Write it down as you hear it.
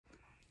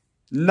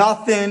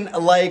Nothing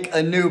like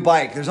a new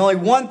bike. There's only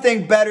one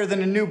thing better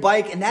than a new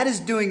bike, and that is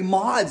doing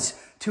mods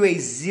to a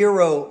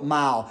 0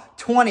 mile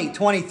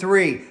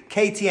 2023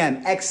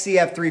 KTM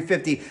XC-F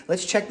 350.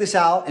 Let's check this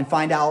out and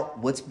find out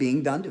what's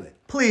being done to it.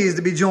 Pleased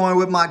to be joined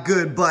with my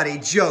good buddy,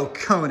 Joe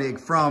Koenig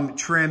from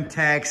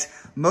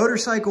Trim-Tex,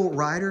 motorcycle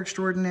rider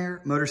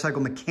extraordinaire,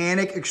 motorcycle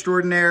mechanic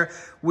extraordinaire.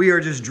 We are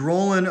just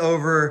drolling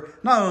over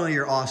not only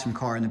your awesome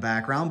car in the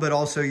background, but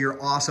also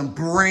your awesome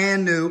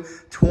brand new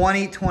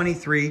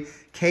 2023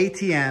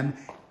 KTM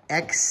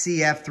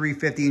XC-F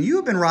 350. And you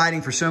have been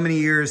riding for so many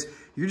years,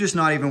 you're just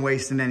not even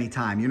wasting any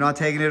time. You're not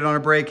taking it on a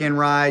break-in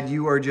ride.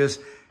 You are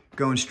just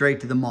going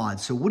straight to the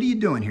mods. So what are you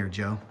doing here,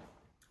 Joe?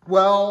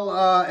 Well,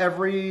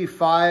 every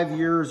 5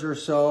 years or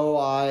so,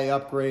 I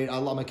upgrade.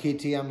 I'm a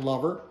KTM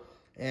lover,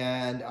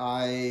 and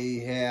I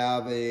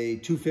have a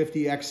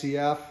 250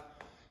 XC-F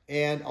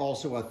and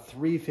also a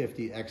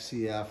 350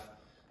 XC-F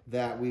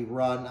that we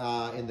run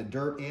in the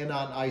dirt and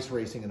on ice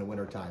racing in the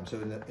wintertime.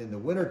 So in the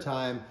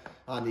wintertime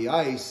on the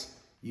ice,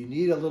 you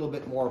need a little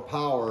bit more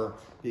power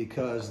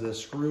because the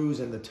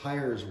screws and the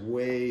tires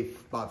weigh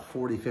about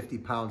 40, 50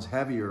 pounds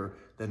heavier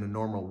than a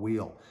normal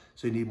wheel.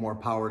 So you need more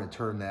power to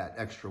turn that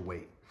extra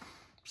weight.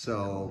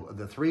 So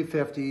the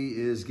 350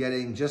 is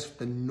getting just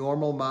the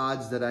normal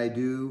mods that I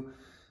do.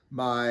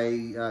 My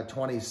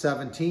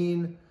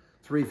 2017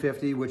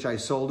 350, which I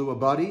sold to a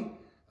buddy,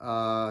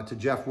 to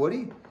Jeff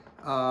Woody.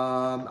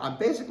 I'm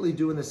basically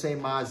doing the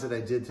same mods that I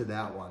did to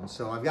that one.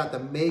 So I've got the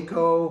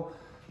Mako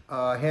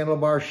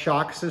handlebar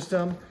shock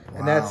system,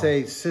 and that's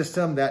a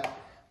system that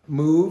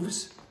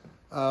moves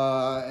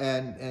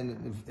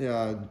and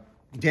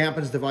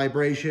dampens the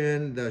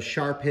vibration, the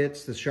sharp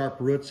hits, the sharp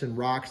roots and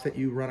rocks that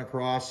you run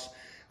across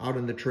out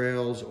in the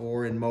trails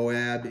or in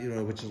Moab,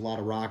 which is a lot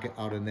of rock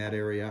out in that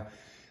area.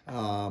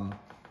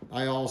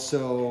 I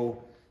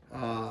also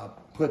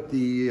put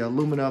the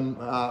aluminum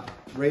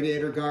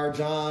radiator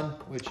guards on,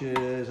 which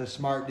is a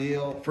smart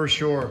deal. For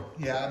sure.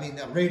 Yeah, I mean,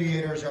 the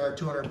radiators are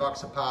 200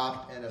 bucks a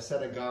pop, and a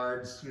set of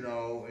guards,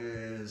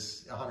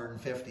 is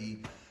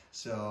 150.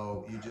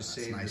 So you just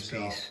save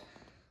yourself. Piece.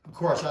 Of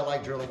course, I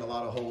like drilling a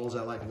lot of holes.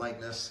 I like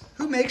lightness.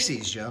 Who makes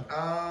these, Joe?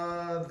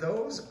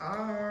 Those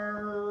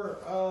are,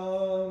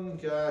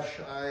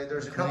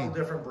 there's a couple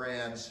different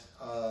brands.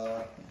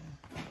 Oh,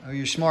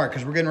 you're smart,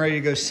 because we're getting ready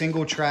to go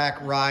single track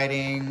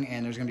riding,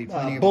 and there's going to be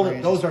plenty of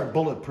brands. Those are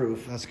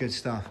bulletproof. That's good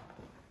stuff.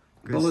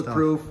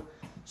 Bulletproof.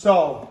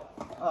 So,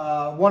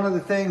 one of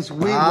the things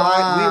we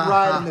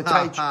ride in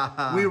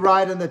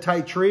the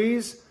tight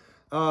trees,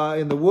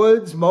 in the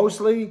woods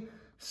mostly.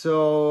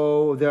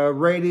 So the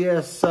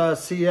Radius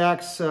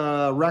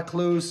CX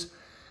Recluse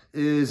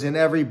is in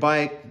every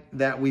bike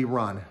that we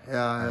run.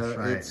 That's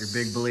right. You're a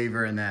big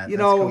believer in that.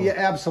 Cool. Yeah,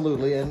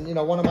 absolutely. And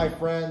one of my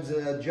friends,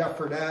 Jeff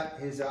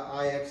Fredette, is an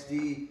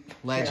IXD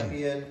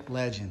champion.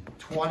 Legend.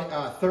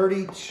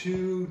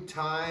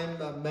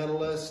 32-time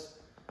medalist.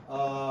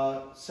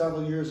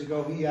 Several years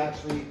ago,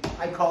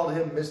 I called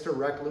him Mr.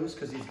 Recluse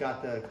because he's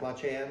got the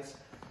clutch hands,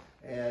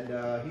 and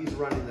he's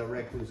running the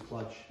Recluse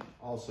clutch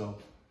also.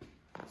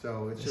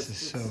 So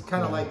it's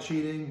kind of like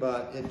cheating,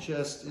 but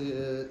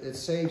it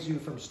saves you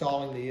from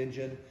stalling the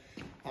engine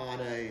on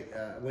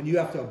when you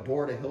have to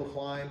board a hill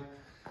climb,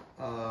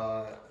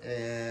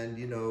 and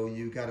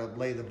you got to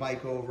lay the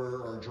bike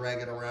over or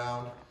drag it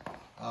around.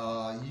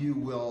 You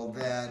will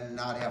then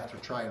not have to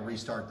try and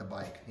restart the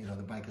bike.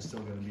 The bike is still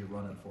going to be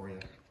running for you.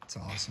 It's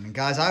awesome. And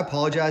guys, I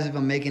apologize if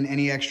I'm making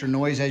any extra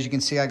noise. As you can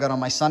see, I got on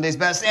my Sunday's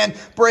best and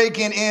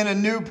breaking in a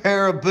new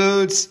pair of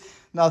boots.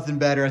 Nothing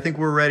better. I think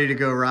we're ready to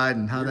go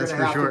riding. That's for sure. You're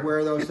going to have to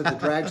wear those to the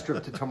drag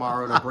strip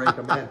tomorrow to break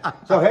them in.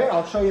 So, hey,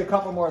 I'll show you a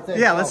couple more things.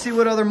 Yeah, let's see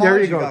what other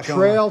mods you got.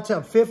 Trail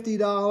tip,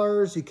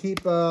 $50. You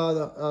keep,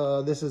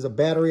 this is a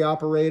battery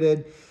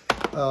operated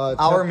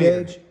hour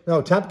gauge.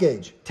 No, temp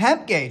gauge.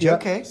 Temp gauge,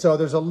 yep. Okay. So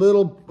there's a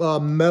little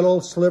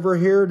metal sliver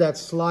here that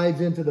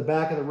slides into the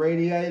back of the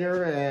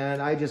radiator,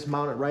 and I just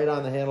mount it right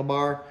on the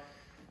handlebar.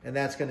 And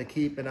that's going to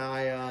keep an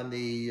eye on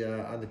the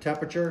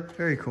temperature.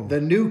 Very cool.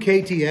 The new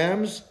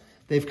KTMs,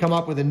 they've come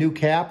up with a new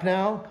cap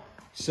now.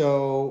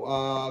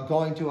 So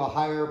going to a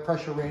higher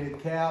pressure rated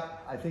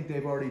cap, I think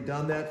they've already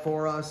done that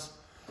for us.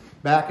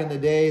 Back in the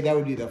day, that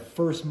would be the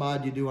first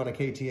mod you do on a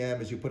KTM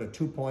is you put a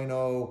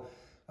 2.0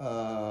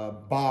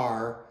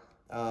 bar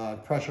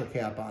pressure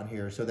cap on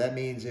here. So that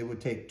means it would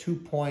take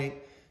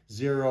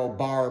 2.0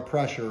 bar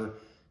pressure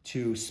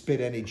to spit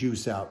any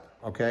juice out,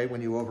 okay,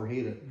 when you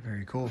overheat it.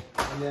 Very cool.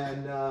 And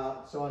then,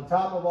 so on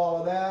top of all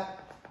of that,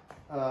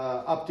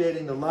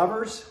 updating the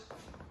levers.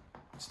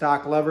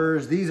 Stock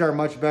levers, these are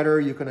much better.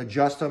 You can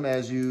adjust them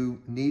as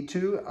you need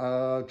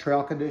to,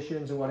 trail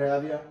conditions and what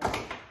have you.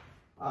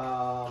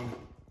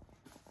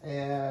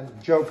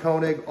 And Joe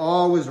Koenig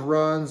always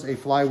runs a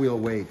flywheel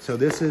weight. So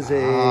this is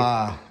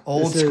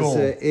old school.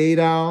 This is 8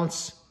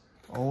 ounce.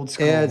 Old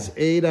school. Adds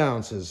 8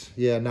 ounces.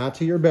 Yeah, not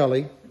to your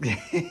belly.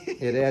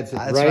 It adds it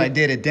That's what I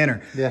did at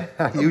dinner. Yeah,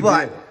 you did.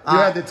 You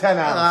had the 10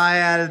 ounce. I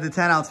added the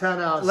 10 ounce. 10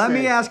 ounce. Let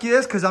me ask you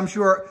this, because I'm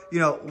sure,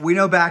 we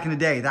know back in the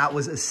day that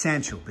was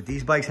essential. But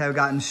these bikes have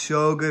gotten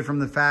so good from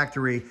the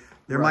factory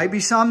There might be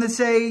some that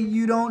say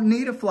you don't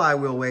need a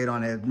flywheel weight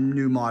on a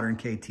new modern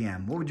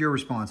KTM. What would your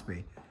response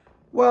be?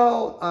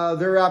 Well,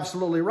 they're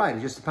absolutely right.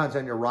 It just depends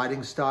on your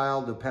riding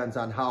style, depends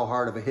on how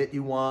hard of a hit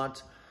you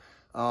want.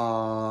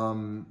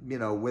 You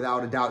know,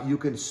 without a doubt, you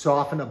can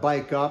soften a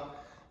bike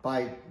up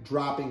by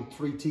dropping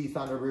 3 teeth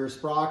on the rear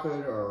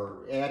sprocket or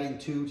adding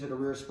 2 to the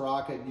rear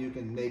sprocket. You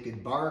can make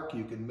it bark,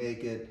 you can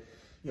make it,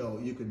 you know,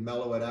 you can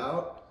mellow it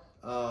out.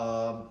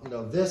 You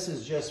know, this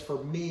is just,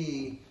 for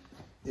me,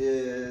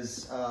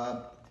 is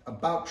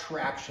about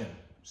traction.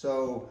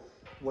 So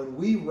when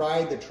we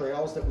ride the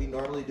trails that we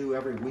normally do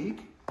every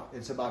week,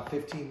 it's about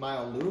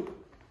 15-mile loop.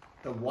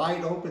 The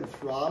wide open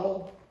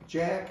throttle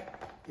jack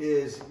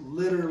is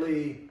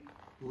literally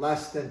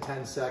less than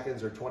 10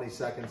 seconds or 20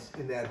 seconds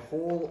in that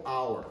whole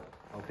hour,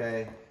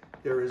 okay?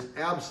 There is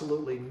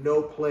absolutely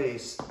no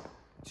place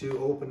to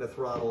open the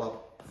throttle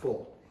up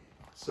full.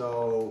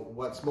 So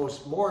what's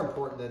more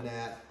important than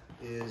that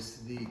is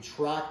the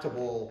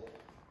tractable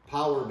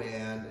power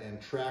band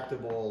and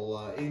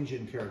tractable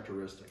engine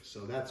characteristics.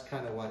 So that's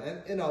kind of what, and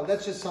you know,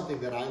 that's just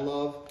something that I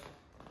love.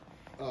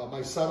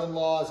 My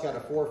son-in-law has got a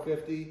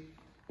 450,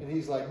 and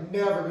he's like,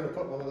 never gonna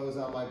put one of those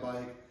on my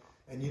bike.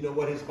 And you know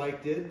what his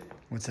bike did?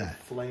 What's that? It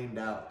flamed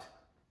out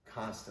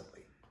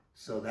constantly.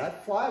 So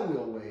that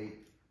flywheel weight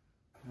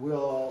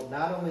will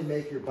not only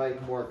make your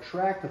bike more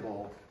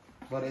tractable,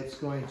 but it's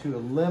going to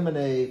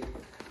eliminate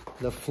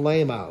the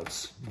flame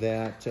outs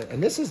that,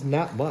 and this is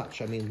not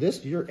much. I mean,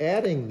 this, you're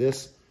adding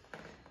this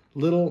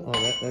little,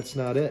 oh, that's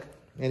not it.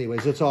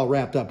 Anyways, it's all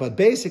wrapped up. But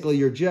basically,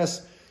 you're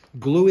just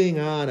gluing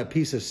on a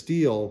piece of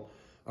steel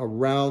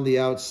around the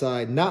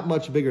outside, not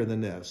much bigger than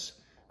this,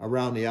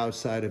 around the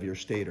outside of your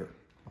stator.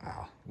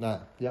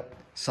 Wow. Yep.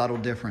 Subtle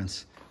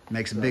difference.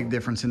 Makes a big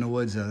difference in the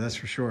woods, though, that's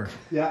for sure.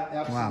 Yeah,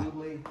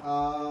 absolutely.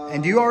 Wow.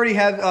 And do you already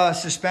have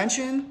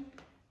suspension?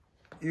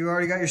 You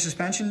already got your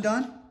suspension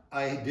done?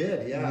 I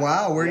did, yeah.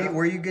 Wow, where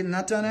are you getting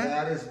that done at?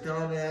 That is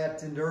done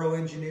at Enduro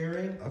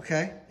Engineering.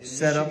 Okay. In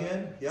Set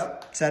Michigan. up.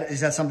 Yep.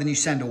 Is that something you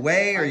send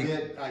away, or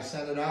I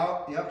sent it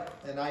out.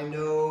 Yep. And I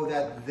know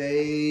that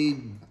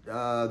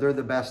they're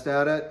the best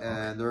at it,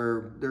 and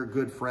they're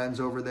good friends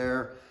over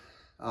there.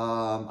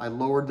 I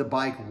lowered the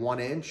bike 1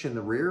 inch in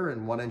the rear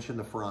and 1 inch in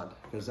the front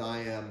because I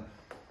am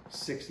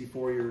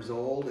 64 years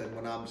old, and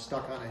when I'm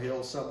stuck on a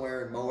hill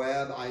somewhere in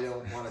Moab, I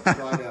don't want to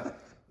try to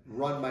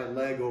run my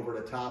leg over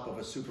the top of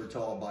a super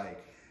tall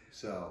bike.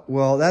 So,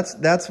 well,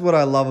 that's what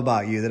I love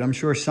about you, that I'm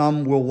sure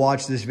some will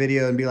watch this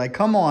video and be like,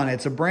 come on,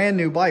 it's a brand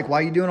new bike,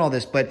 why are you doing all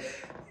this? But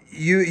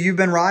you've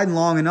been riding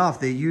long enough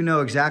that you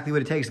know exactly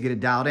what it takes to get it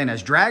dialed in.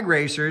 As drag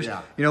racers,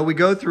 you know, we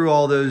go through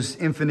all those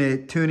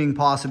infinite tuning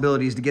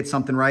possibilities to get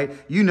something right.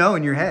 You know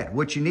in your head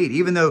what you need.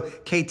 Even though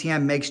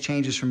KTM makes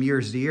changes from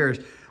years to years,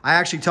 I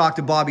actually talked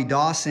to Bobby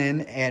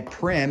Dawson at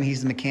Prim.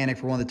 He's the mechanic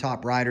for one of the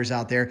top riders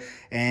out there.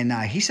 And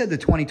he said the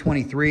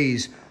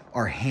 2023s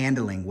are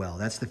handling well.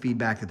 That's the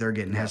feedback that they're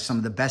getting. Has some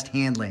of the best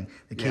handling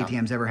that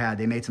KTM's ever had.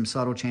 They made some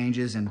subtle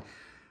changes. And,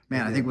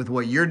 man, I think with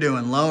what you're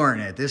doing, lowering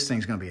it, this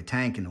thing's going to be a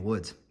tank in the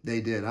woods.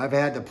 They did. I've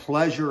had the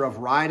pleasure of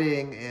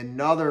riding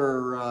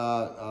another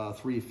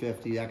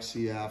 350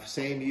 XC-F,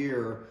 same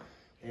year,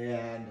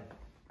 and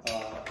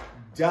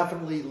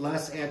definitely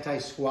less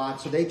anti-squat.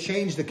 So they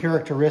changed the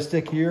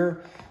characteristic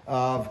here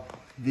of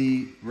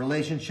the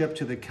relationship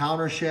to the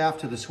counter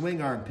shaft to the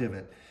swing arm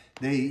pivot.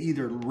 They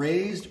either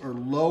raised or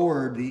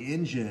lowered the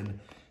engine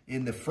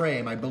in the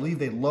frame. I believe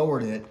they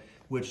lowered it,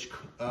 which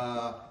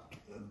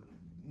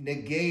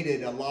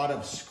negated a lot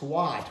of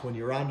squat when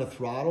you're on the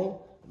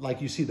throttle.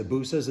 Like you see the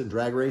Busas in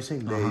drag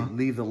racing, they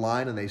leave the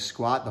line and they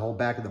squat. The whole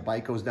back of the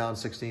bike goes down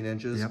 16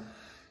 inches. Yep.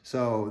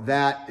 So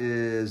that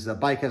is, the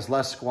bike has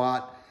less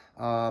squat.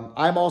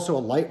 I'm also a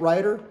light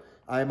rider.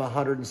 I'm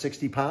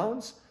 160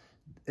 pounds.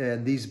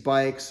 And these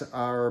bikes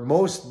are,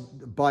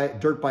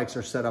 dirt bikes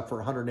are set up for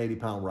a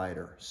 180-pound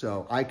rider.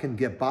 So I can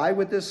get by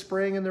with this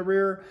spring in the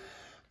rear,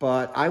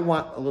 but I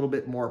want a little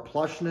bit more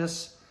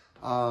plushness.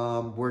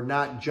 We're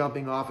not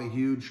jumping off of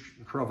huge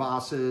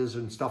crevasses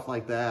and stuff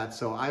like that.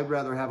 So I'd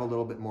rather have a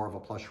little bit more of a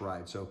plush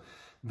ride. So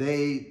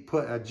they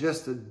put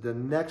just the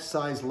next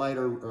size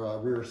lighter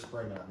rear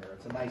spring on there.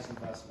 It's a nice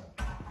investment.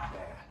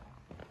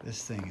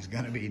 This thing is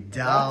going to be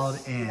dialed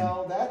in. You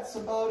know, that's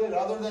about it,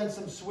 other than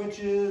some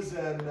switches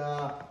and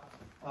a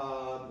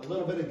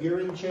little bit of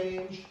gearing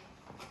change.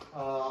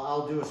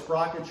 I'll do a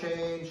sprocket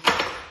change,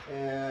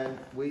 and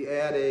we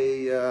add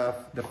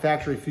the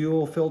factory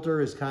fuel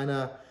filter is kind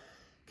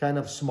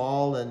of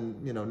small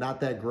and, you know, not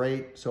that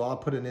great. So I'll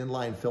put an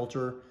inline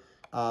filter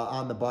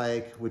on the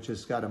bike, which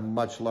has got a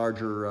much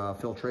larger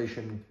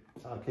filtration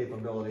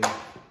capability.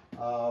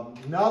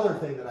 Another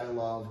thing that I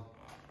love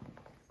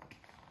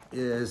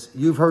is,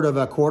 you've heard of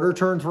a quarter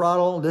turn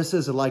throttle. This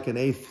is like an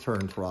 1/8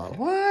 turn throttle.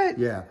 What?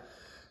 Yeah.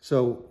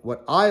 So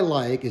what I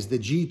like is the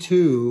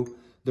G2.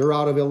 They're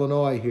out of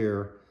Illinois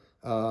here.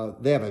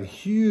 They have a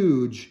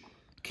huge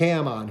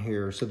cam on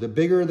here. So the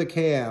bigger the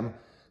cam,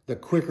 the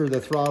quicker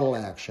the throttle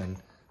action.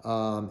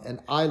 And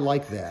I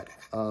like that.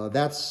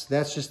 That's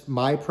just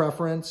my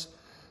preference.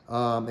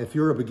 If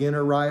you're a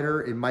beginner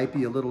rider, it might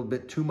be a little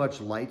bit too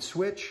much light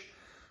switch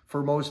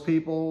for most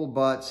people,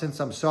 but since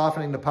I'm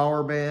softening the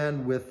power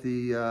band with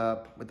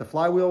the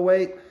flywheel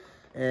weight,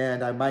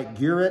 and I might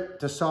gear it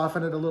to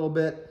soften it a little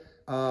bit,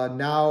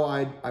 now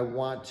I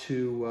want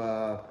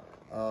to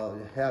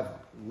have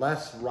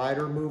less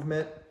rider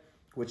movement,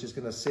 which is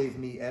going to save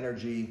me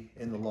energy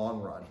in the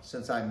long run.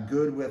 Since I'm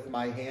good with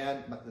my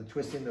hand,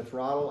 twisting the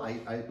throttle,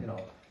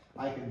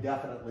 I can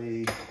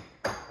definitely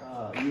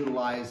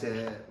utilize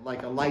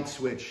like a light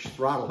switch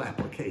throttle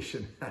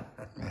application.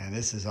 Man,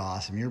 this is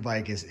awesome. Your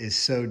bike is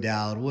so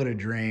dialed. What a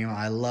dream.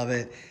 I love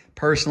it.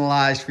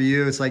 Personalized for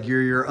you. It's like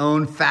you're your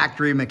own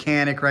factory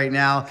mechanic right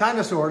now. Kind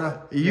of, sort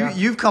of.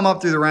 You've come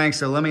up through the ranks,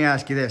 so let me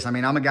ask you this. I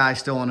mean, I'm a guy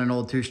still on an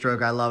old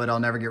two-stroke. I love it. I'll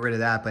never get rid of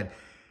that. But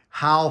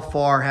how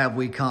far have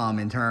we come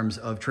in terms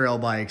of trail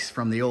bikes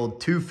from the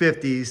old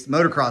 250s,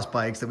 motocross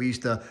bikes that we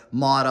used to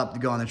mod up to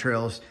go on the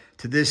trails,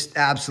 to this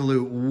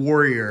absolute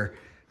warrior?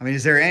 I mean,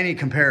 is there any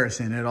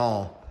comparison at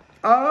all?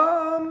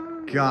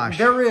 Gosh.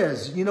 There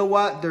is. You know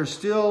what? There's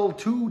still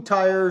 2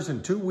 tires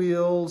and 2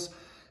 wheels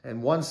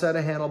and 1 set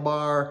of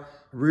handlebar,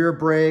 rear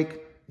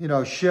brake,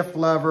 shift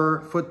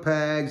lever, foot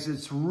pegs.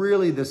 It's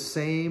really the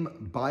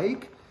same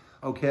bike,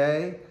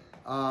 okay?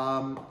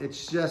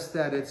 It's just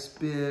that it's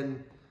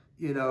been,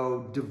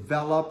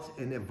 developed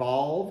and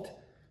evolved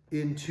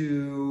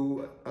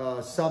into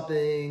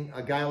something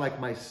a guy like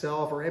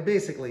myself, or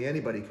basically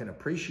anybody, can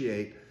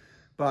appreciate.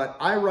 But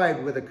I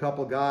ride with a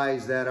couple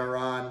guys that are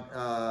on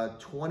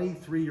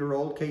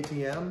 23-year-old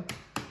KTM,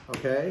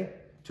 okay,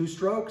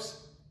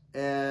 2-strokes,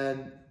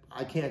 and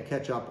I can't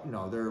catch up.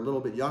 They're a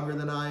little bit younger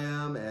than I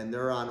am, and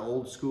they're on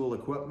old school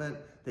equipment.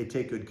 They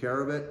take good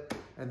care of it,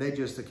 and the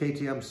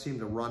KTMs seem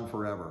to run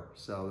forever.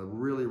 So they're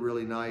really,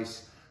 really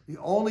nice. The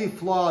only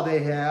flaw they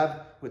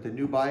have with the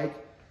new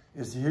bike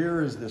is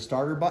here is the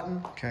starter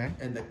button, okay,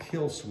 and the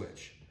kill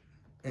switch.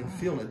 And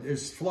feel it,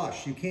 it's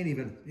flush. You can't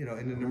even, in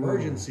an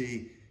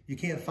emergency, you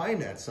can't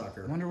find that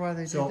sucker. I wonder why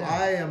they did that. So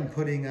I am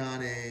putting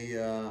on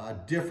a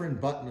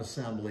different button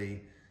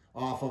assembly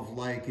off of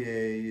like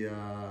a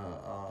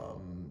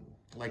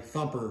like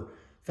Thumper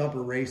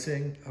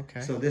Racing.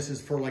 Okay. So this is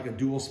for like a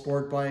dual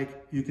sport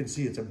bike. You can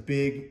see it's a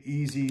big,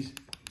 easy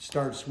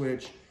start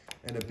switch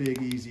and a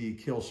big, easy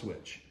kill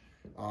switch.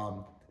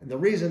 And the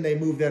reason they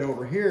moved that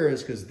over here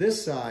is because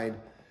this side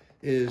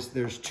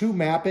there's 2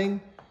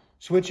 mapping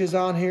switches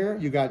on here.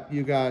 You got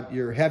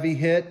your heavy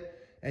hit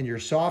and your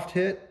soft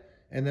hit,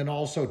 and then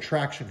also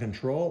traction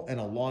control and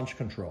a launch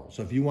control.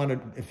 So if you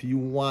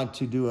want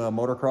to do a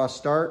motocross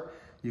start,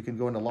 you can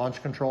go into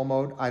launch control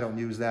mode. I don't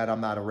use that.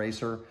 I'm not a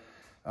racer.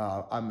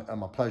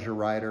 I'm a pleasure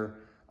rider.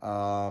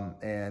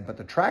 But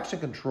the traction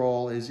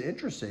control is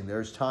interesting.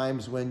 There's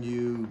times when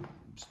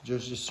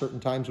there's just certain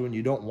times when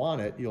you don't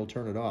want it, you'll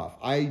turn it off.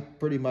 I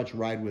pretty much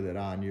ride with it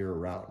on year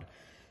round.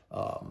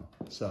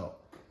 So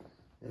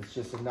it's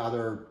just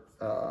another,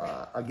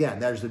 again,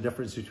 there's the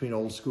difference between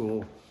old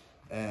school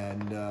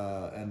and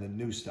the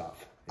new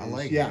stuff.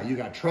 You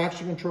got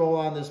traction control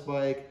on this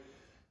bike.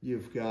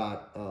 You've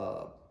got,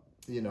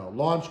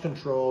 launch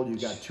control.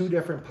 You've got 2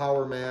 different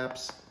power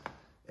maps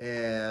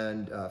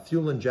and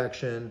fuel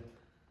injection.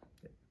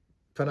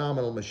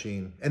 Phenomenal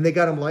machine. And they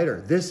got them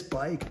lighter. This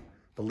bike,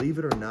 believe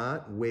it or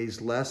not,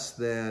 weighs less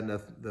than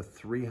the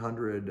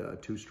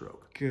 300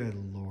 2-stroke. Good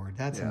Lord,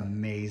 that's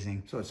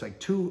amazing. So it's like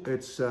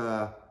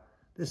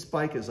this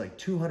bike is like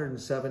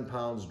 207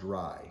 pounds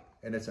dry,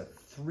 and it's a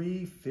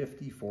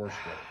 350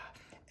 4-stroke.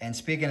 And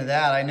speaking of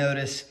that, I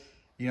noticed,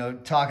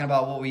 talking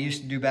about what we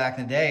used to do back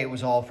in the day, it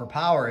was all for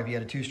power. If you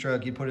had a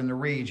 2-stroke, you put in the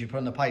reeds, you put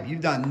in the pipe.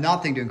 You've done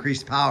nothing to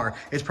increase the power.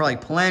 It's probably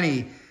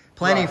plenty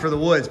for the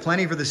woods,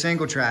 plenty for the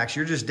single tracks.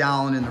 You're just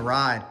dialing in the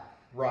ride.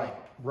 Right.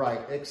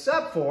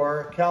 Except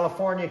for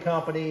California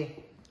company.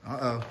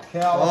 Uh-oh.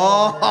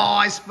 California. Oh,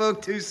 I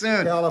spoke too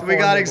soon. California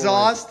We got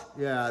exhaust?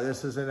 Boys. Yeah,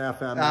 this is an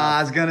FM.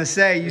 I was going to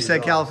say, you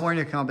said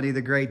California company,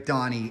 the great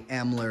Donnie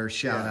Emler.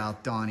 Shout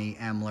out Donnie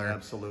Emler.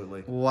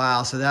 Absolutely.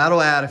 Wow, so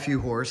that'll add a few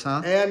horse,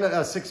 huh?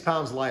 And 6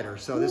 pounds lighter.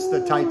 So this is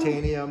the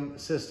titanium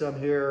system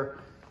here.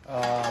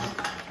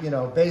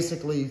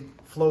 Basically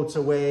floats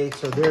away.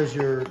 So there's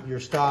your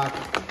stock.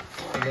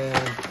 And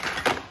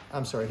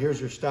then, here's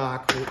your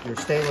stock, your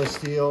stainless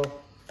steel.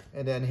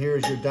 And then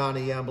here's your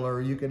Donnie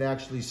Emler. You can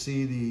actually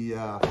see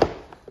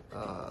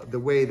the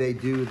way they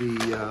do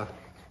the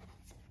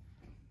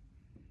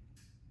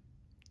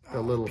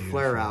little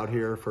flare out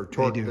here for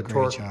torque. They do a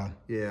great job.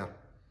 Yeah.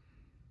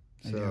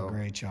 They do a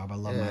great job. I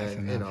love my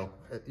FMF.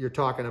 You're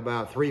talking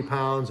about 3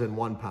 pounds and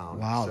 1 pound.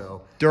 Wow.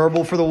 So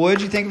durable for the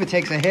woods. You think if it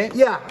takes a hit?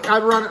 Yeah,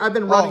 I've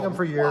been running them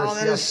for years. Wow,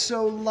 that is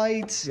so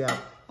light. Yeah.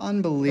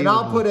 Unbelievable. And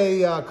I'll put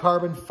a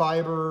carbon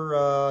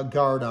fiber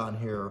guard on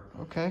here.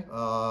 Okay.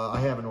 I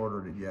haven't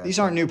ordered it yet. These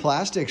aren't new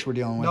plastics we're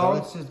dealing with. No,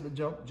 it's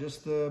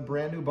just a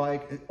brand new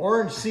bike.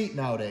 Orange seat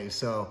nowadays,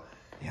 so.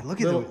 Yeah, look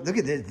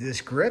at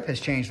this grip has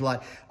changed a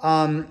lot.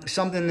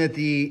 Something that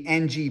the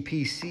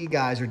NGPC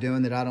guys are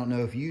doing that I don't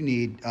know if you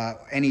need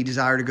any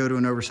desire to go to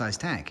an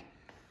oversized tank.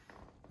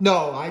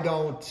 No, I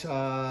don't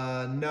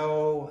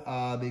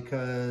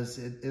because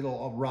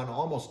it'll run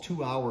almost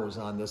 2 hours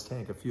on this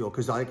tank of fuel.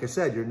 Because like I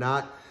said, you're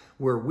not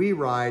where we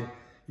ride,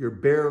 you're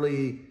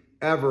barely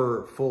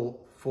ever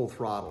full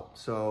throttle.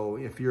 So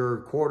if you're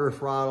quarter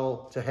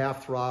throttle to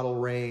half throttle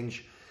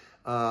range,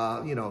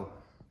 you know,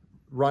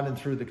 running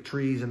through the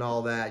trees and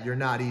all that, you're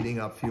not eating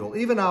up fuel.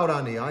 Even out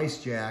on the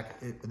ice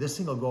jack, this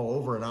thing will go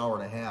over an hour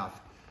and a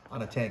half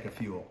on a tank of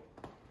fuel.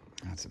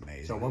 That's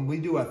amazing. So when we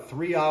do a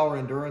 3-hour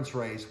endurance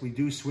race, we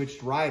do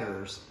switched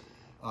riders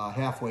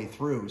halfway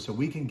through, so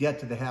we can get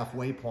to the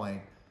halfway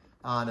point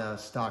on a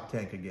stock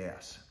tank of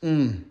gas.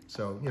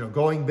 So, you know,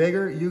 going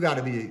bigger, you got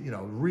to be, you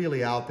know,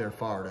 really out there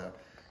far to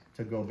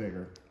go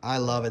bigger. I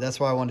love it. That's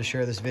why I wanted to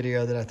share this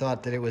video, that I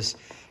thought that it was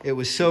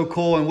so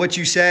cool. And what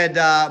you said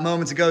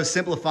moments ago,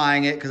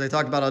 simplifying it, because I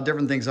talked about how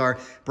different things are.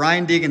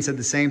 Brian Deegan said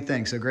the same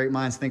thing. So great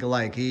minds think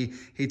alike. He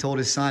told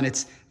his son,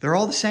 they're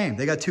all the same.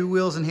 They got 2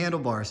 wheels and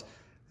handlebars.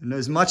 And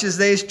as much as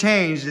they've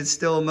changed, it's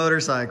still a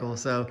motorcycle.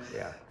 So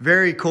yeah,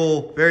 very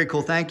cool. Very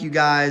cool. Thank you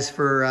guys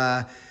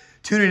for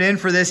tuning in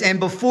for this. And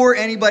before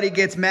anybody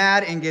gets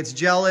mad and gets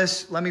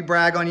jealous, let me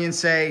brag on you and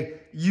say,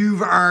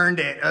 you've earned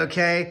it,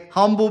 okay?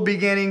 Humble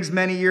beginnings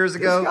many years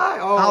ago.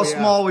 How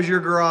small was your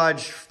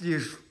garage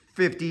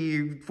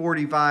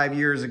 45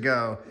 years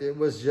ago? It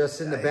was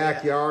just in the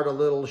backyard, a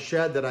little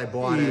shed that I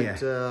bought at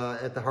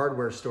the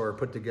hardware store,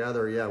 put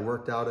together. Yeah,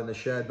 worked out in the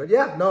shed. But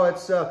yeah, no,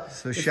 it's... so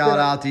shout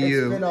out to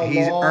you.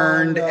 He's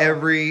earned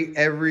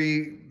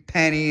every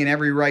penny and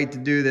every right to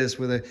do this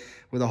with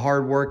a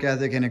hard work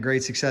ethic and a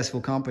great successful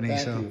company.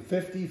 Thank you.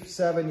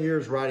 57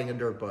 years riding a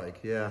dirt bike.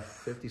 Yeah,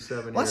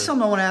 57 years. That's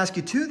something I want to ask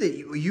you too,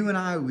 that you and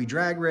I, we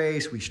drag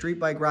race, we street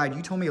bike ride.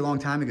 You told me a long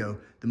time ago,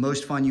 the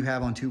most fun you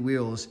have on 2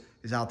 wheels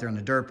is out there on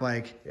the dirt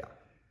bike. Yeah,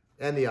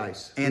 and the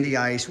ice. And the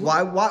ice.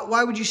 Why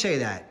would you say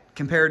that?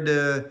 Compared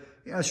to,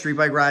 you know, street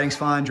bike riding's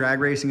fun, drag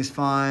racing is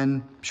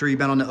fun. I'm sure you've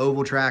been on the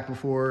oval track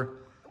before.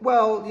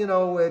 Well, you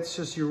know, it's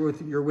just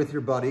you're with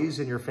your buddies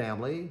and your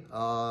family.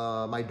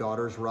 My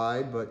daughters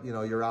ride, but you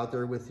know, you're out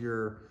there with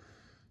your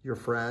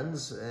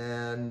friends,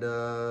 and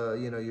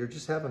you know, you're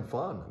just having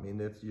fun. I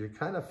mean, you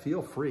kind of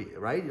feel free,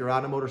 right? You're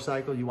on a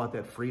motorcycle, you want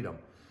that freedom.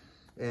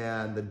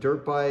 And the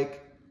dirt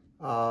bike,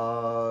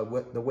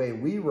 the way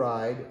we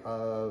ride,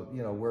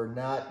 you know, we're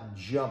not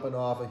jumping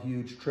off of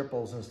huge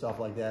triples and stuff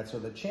like that, so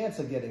the chance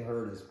of getting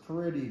hurt is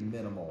pretty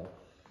minimal.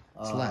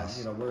 It's less.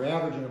 You know, we're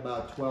averaging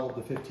about 12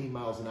 to 15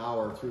 miles an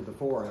hour through the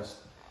forest.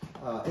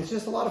 It's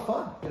just a lot of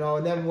fun, you know,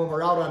 and then when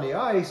we're out on the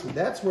ice,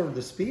 that's where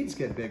the speeds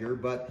get bigger,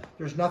 but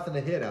there's nothing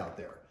to hit out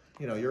there.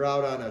 You know, you're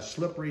out on a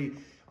slippery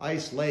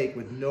ice lake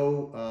with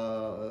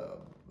no,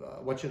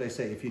 what should I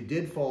say? If you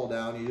did fall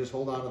down, you just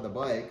hold on to the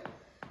bike,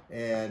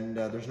 and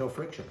there's no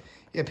friction.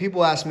 Yeah,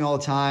 people ask me all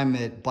the time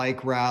at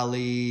bike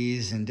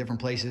rallies and different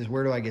places,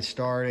 where do I get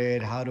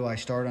started? How do I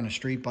start on a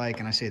street bike?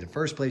 And I say the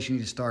first place you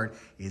need to start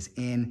is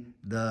in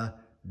the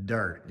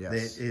dirt. Yes.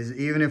 That is,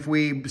 even if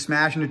we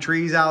smash into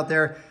trees out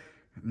there,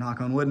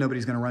 knock on wood,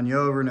 nobody's going to run you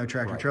over. No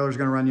tractor trailer's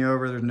going to run you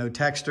over. There's no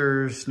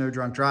texters, no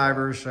drunk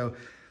drivers. So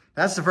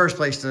that's the first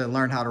place to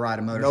learn how to ride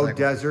a motorcycle. No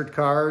desert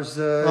cars.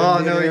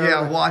 Oh, no,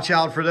 yeah, watch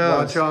out for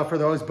those. Watch out for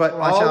those, but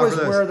always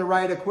wear the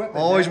right equipment.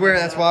 Always wear,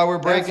 that's why we're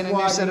breaking a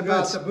new set of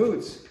boots. The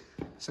boots.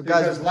 So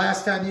guys, because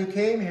last time you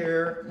came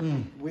here,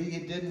 we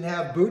didn't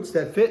have boots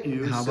that fit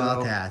you. How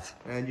about that?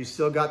 And you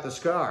still got the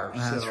scars.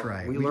 That's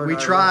right. We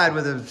tried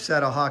with a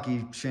set of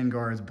hockey shin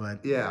guards,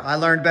 but yeah, I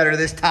learned better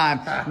this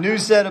time. New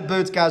set of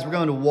boots, guys. We're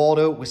going to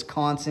Waldo,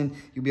 Wisconsin.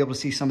 You'll be able to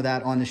see some of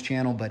that on this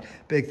channel, but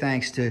big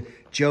thanks to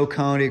Joe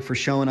Koenig for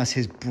showing us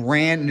his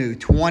brand new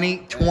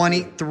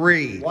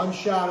 2023. One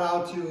shout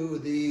out to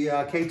the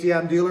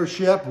KTM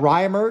dealership,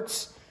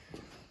 Reimertz,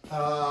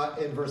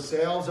 in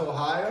Versailles,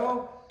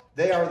 Ohio.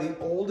 They are the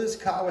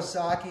oldest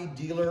Kawasaki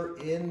dealer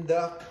in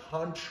the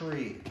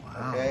country.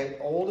 Wow. Okay,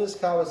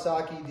 oldest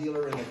Kawasaki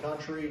dealer in the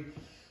country.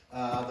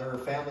 They're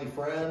family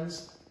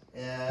friends,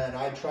 and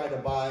I try to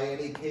buy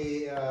any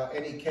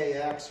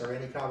KX or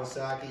any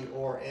Kawasaki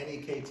or any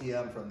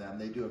KTM from them.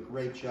 They do a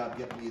great job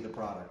getting me the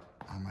product.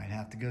 I might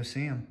have to go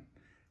see them.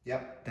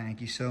 Yep.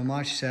 Thank you so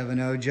much,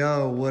 7-0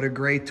 Joe. What a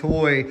great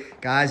toy.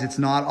 Guys, it's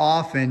not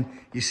often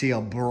you see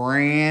a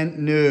brand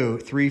new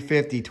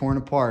 350 torn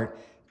apart,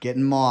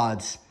 getting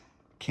mods.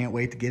 Can't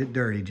wait to get it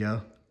dirty,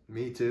 Joe.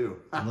 Me too.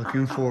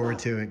 Looking forward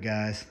to it,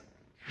 guys.